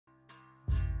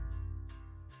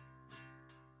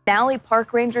Denali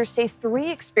park rangers say 3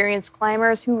 experienced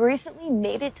climbers who recently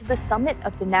made it to the summit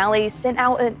of Denali sent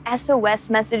out an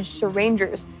SOS message to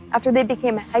rangers after they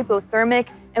became hypothermic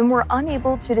and were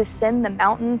unable to descend the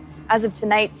mountain. As of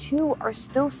tonight, 2 are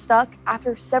still stuck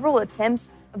after several attempts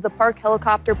of the park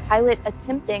helicopter pilot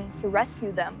attempting to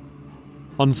rescue them.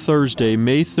 On Thursday,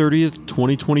 May 30th,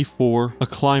 2024, a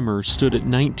climber stood at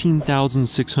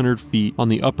 19,600 feet on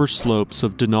the upper slopes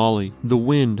of Denali. The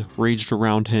wind raged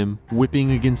around him,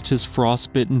 whipping against his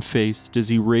frostbitten face as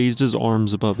he raised his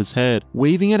arms above his head,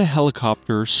 waving at a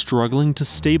helicopter struggling to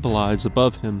stabilize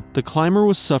above him. The climber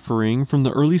was suffering from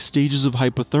the early stages of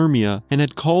hypothermia and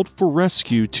had called for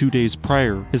rescue 2 days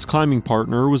prior. His climbing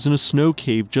partner was in a snow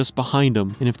cave just behind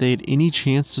him, and if they had any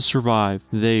chance to survive,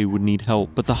 they would need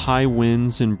help. But the high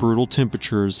winds and brutal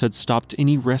temperatures had stopped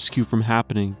any rescue from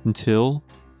happening until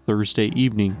Thursday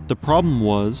evening. The problem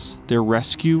was their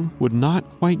rescue would not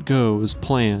quite go as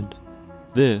planned.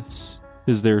 This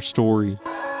is their story.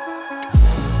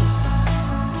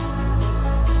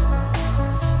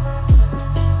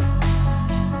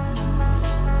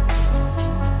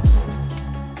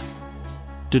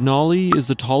 Denali is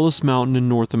the tallest mountain in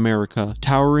North America,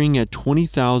 towering at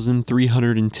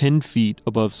 20,310 feet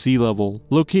above sea level.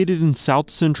 Located in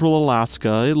south-central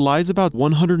Alaska, it lies about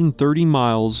 130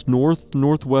 miles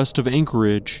north-northwest of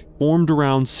Anchorage. Formed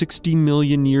around 60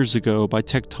 million years ago by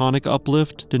tectonic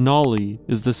uplift, Denali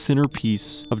is the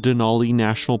centerpiece of Denali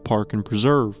National Park and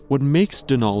Preserve. What makes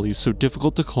Denali so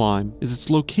difficult to climb is its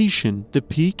location. The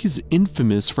peak is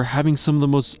infamous for having some of the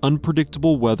most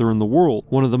unpredictable weather in the world.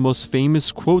 One of the most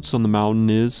famous quotes on the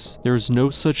mountain is, "There is no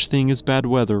such thing as bad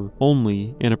weather,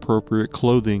 only inappropriate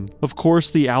clothing." Of course,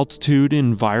 the altitude,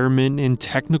 environment, and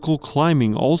technical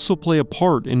climbing also play a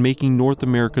part in making North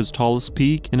America's tallest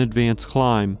peak an advanced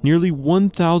climb. Nearly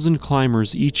 1,000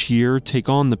 climbers each year take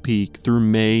on the peak through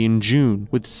May and June,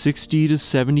 with 60 to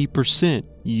 70%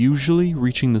 usually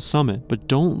reaching the summit. But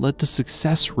don't let the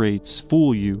success rates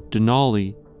fool you.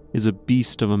 Denali is a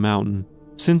beast of a mountain.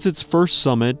 Since its first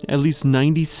summit, at least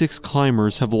 96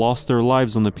 climbers have lost their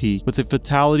lives on the peak, with a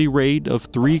fatality rate of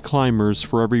 3 climbers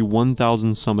for every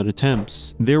 1,000 summit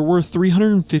attempts. There were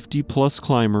 350 plus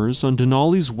climbers on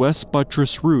Denali's West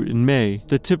Buttress route in May.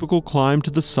 The typical climb to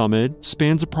the summit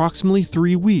spans approximately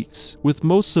 3 weeks, with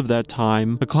most of that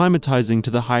time acclimatizing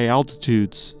to the high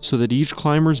altitudes so that each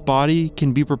climber's body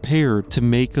can be prepared to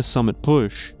make a summit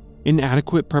push.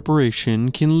 Inadequate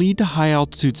preparation can lead to high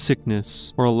altitude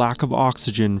sickness or a lack of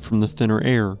oxygen from the thinner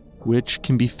air, which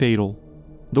can be fatal.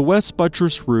 The West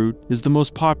Buttress route is the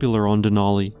most popular on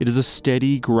Denali. It is a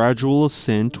steady, gradual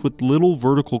ascent with little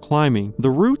vertical climbing. The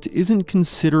route isn't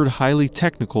considered highly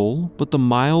technical, but the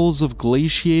miles of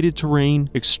glaciated terrain,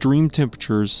 extreme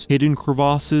temperatures, hidden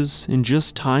crevasses, and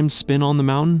just time spent on the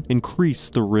mountain increase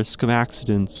the risk of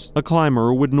accidents. A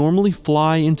climber would normally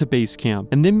fly into base camp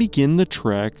and then begin the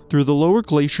trek through the lower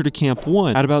glacier to Camp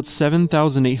 1 at about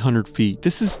 7,800 feet.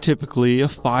 This is typically a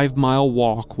 5-mile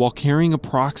walk while carrying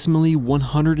approximately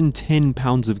 110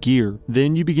 pounds of gear.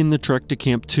 Then you begin the trek to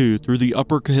Camp 2 through the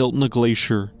upper Kahiltna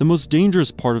Glacier. The most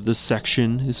dangerous part of this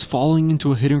section is falling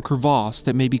into a hidden crevasse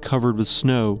that may be covered with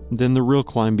snow. Then the real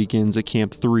climb begins at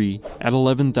Camp 3 at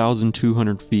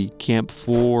 11,200 feet, Camp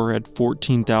 4 at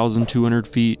 14,200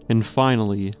 feet, and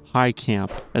finally High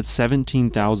Camp at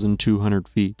 17,200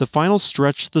 feet. The final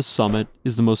stretch to the summit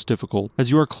is the most difficult,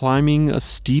 as you are climbing a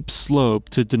steep slope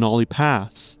to Denali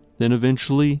Pass, then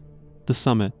eventually the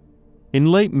summit. In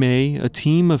late May, a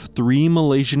team of 3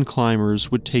 Malaysian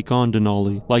climbers would take on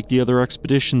Denali. Like the other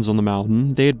expeditions on the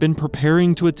mountain, they had been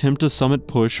preparing to attempt a summit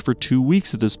push for 2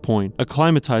 weeks at this point,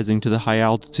 acclimatizing to the high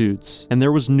altitudes. And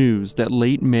there was news that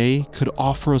late May could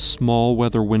offer a small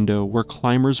weather window where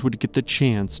climbers would get the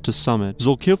chance to summit.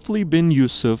 Zulkifli bin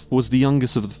Yusuf was the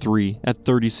youngest of the 3, at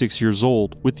 36 years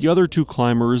old, with the other 2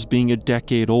 climbers being a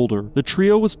decade older. The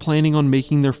trio was planning on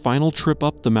making their final trip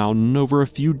up the mountain over a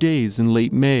few days in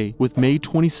late May, with May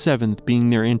 27th being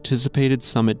their anticipated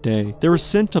summit day. Their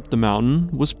ascent up the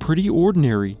mountain was pretty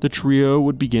ordinary. The trio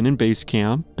would begin in base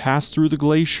camp, pass through the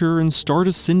glacier, and start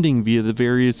ascending via the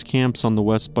various camps on the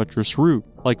West Buttress route.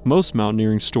 Like most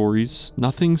mountaineering stories,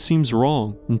 nothing seems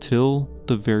wrong until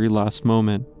the very last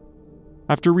moment.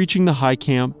 After reaching the high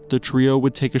camp, the trio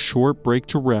would take a short break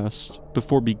to rest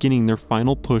before beginning their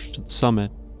final push to the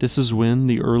summit. This is when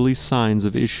the early signs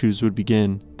of issues would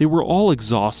begin. They were all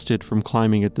exhausted from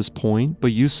climbing at this point,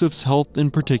 but Yusuf's health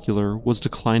in particular was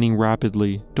declining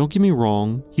rapidly. Don't get me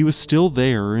wrong, he was still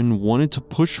there and wanted to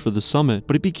push for the summit,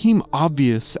 but it became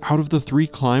obvious out of the 3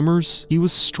 climbers, he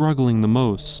was struggling the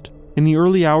most. In the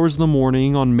early hours of the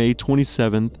morning on May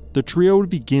 27th, the trio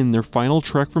would begin their final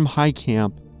trek from High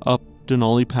Camp up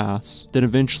Denali Pass, then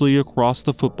eventually across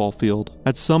the football field.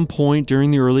 At some point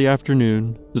during the early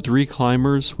afternoon, the 3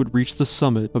 climbers would reach the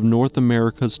summit of North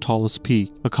America's tallest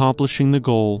peak, accomplishing the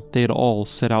goal they had all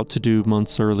set out to do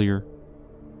months earlier.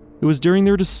 It was during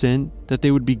their descent that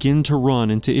they would begin to run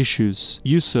into issues.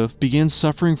 Yusuf began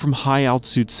suffering from high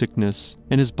altitude sickness,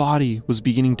 and his body was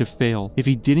beginning to fail. If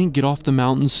he didn't get off the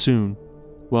mountain soon,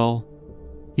 well,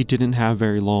 he didn't have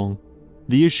very long.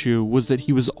 The issue was that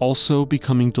he was also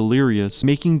becoming delirious,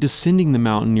 making descending the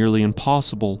mountain nearly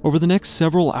impossible. Over the next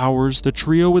several hours, the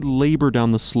trio would labor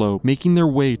down the slope, making their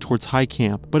way towards high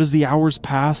camp. But as the hours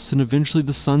passed and eventually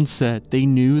the sun set, they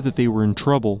knew that they were in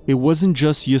trouble. It wasn't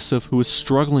just Yusuf who was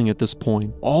struggling at this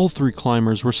point. All 3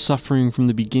 climbers were suffering from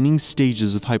the beginning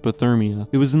stages of hypothermia.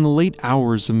 It was in the late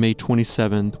hours of May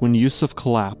 27th when Yusuf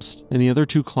collapsed, and the other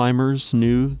 2 climbers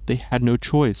knew they had no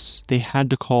choice. They had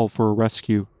to call for a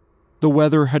rescue. The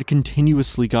weather had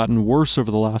continuously gotten worse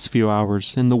over the last few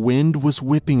hours, and the wind was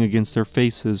whipping against their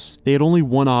faces. They had only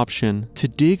one option: to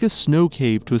dig a snow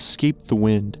cave to escape the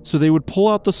wind. So they would pull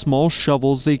out the small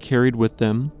shovels they carried with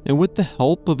them, and with the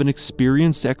help of an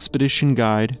experienced expedition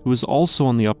guide who was also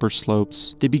on the upper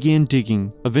slopes, they began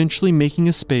digging, eventually making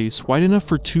a space wide enough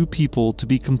for 2 people to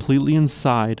be completely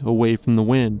inside, away from the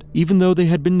wind. Even though they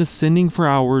had been descending for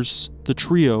hours, the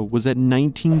trio was at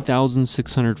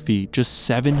 19,600 feet, just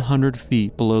 700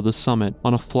 feet below the summit,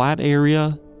 on a flat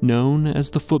area known as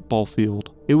the football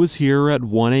field. It was here at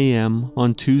 1 a.m.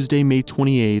 on Tuesday, May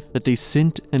 28th, that they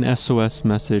sent an SOS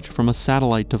message from a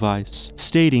satellite device,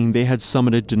 stating they had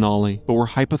summited Denali, but were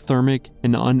hypothermic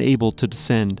and unable to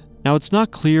descend. Now, it's not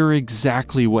clear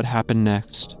exactly what happened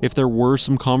next, if there were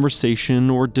some conversation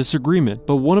or disagreement,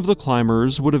 but one of the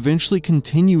climbers would eventually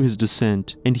continue his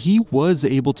descent, and he was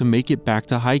able to make it back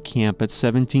to high camp at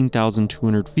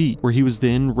 17,200 feet, where he was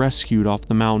then rescued off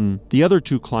the mountain. The other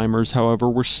 2 climbers, however,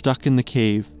 were stuck in the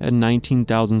cave at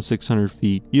 19,600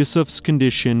 feet. Yusuf's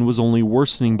condition was only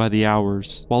worsening by the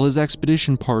hours, while his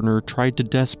expedition partner tried to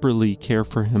desperately care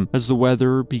for him. As the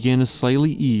weather began to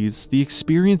slightly ease, the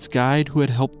experienced guide who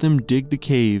had helped them dig the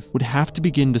cave would have to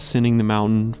begin descending the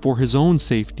mountain for his own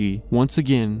safety, once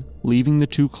again leaving the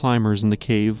 2 climbers in the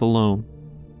cave alone.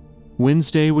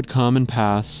 Wednesday would come and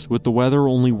pass, with the weather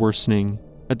only worsening.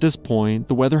 At this point,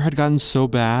 the weather had gotten so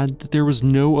bad that there was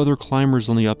no other climbers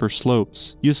on the upper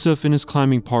slopes. Yusuf and his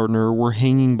climbing partner were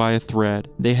hanging by a thread.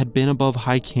 They had been above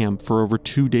high camp for over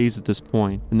 2 days at this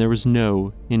point, and there was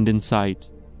no end in sight.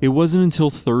 It wasn't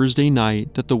until Thursday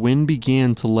night that the wind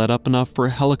began to let up enough for a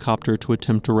helicopter to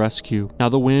attempt to rescue. Now,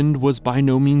 the wind was by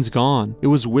no means gone. It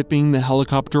was whipping the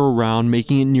helicopter around,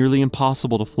 making it nearly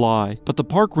impossible to fly. But the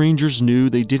park rangers knew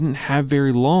they didn't have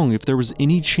very long if there was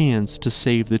any chance to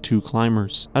save the 2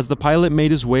 climbers. As the pilot made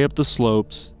his way up the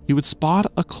slopes, he would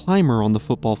spot a climber on the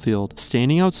football field,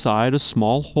 standing outside a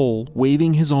small hole,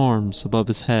 waving his arms above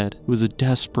his head. It was a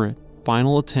desperate,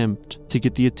 final attempt to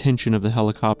get the attention of the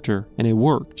helicopter, and it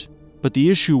worked. But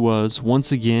the issue was,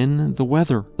 once again, the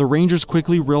weather. The Rangers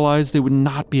quickly realized they would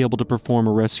not be able to perform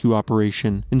a rescue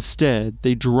operation. Instead,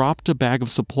 they dropped a bag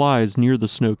of supplies near the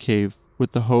snow cave,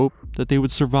 with the hope that they would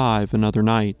survive another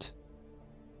night.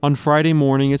 On Friday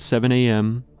morning at 7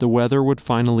 a.m., the weather would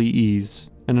finally ease,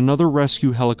 and another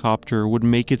rescue helicopter would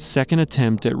make its second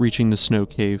attempt at reaching the snow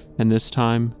cave, and this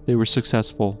time, they were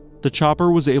successful. The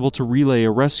chopper was able to relay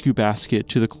a rescue basket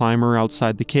to the climber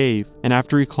outside the cave, and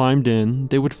after he climbed in,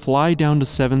 they would fly down to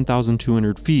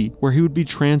 7,200 feet, where he would be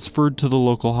transferred to the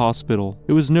local hospital.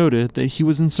 It was noted that he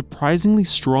was in surprisingly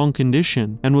strong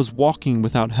condition and was walking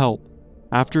without help.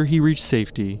 After he reached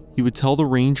safety, he would tell the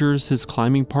Rangers his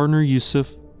climbing partner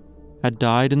Yusuf had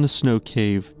died in the snow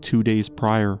cave 2 days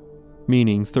prior,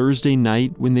 meaning Thursday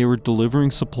night when they were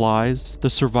delivering supplies, the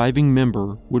surviving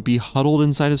member would be huddled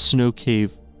inside a snow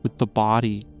cave with the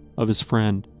body of his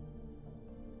friend.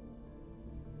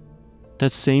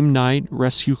 That same night,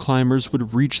 rescue climbers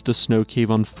would reach the snow cave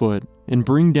on foot and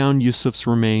bring down Yusuf's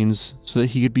remains so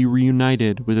that he could be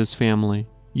reunited with his family.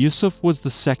 Yusuf was the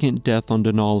second death on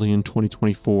Denali in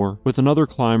 2024, with another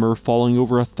climber falling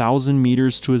over 1,000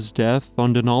 meters to his death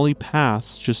on Denali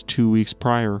Pass just 2 weeks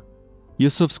prior.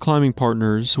 Yusuf's climbing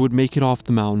partners would make it off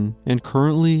the mountain, and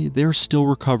currently they are still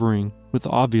recovering, with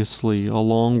obviously a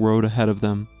long road ahead of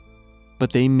them.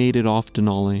 But they made it off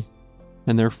Denali,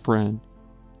 and their friend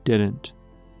didn't.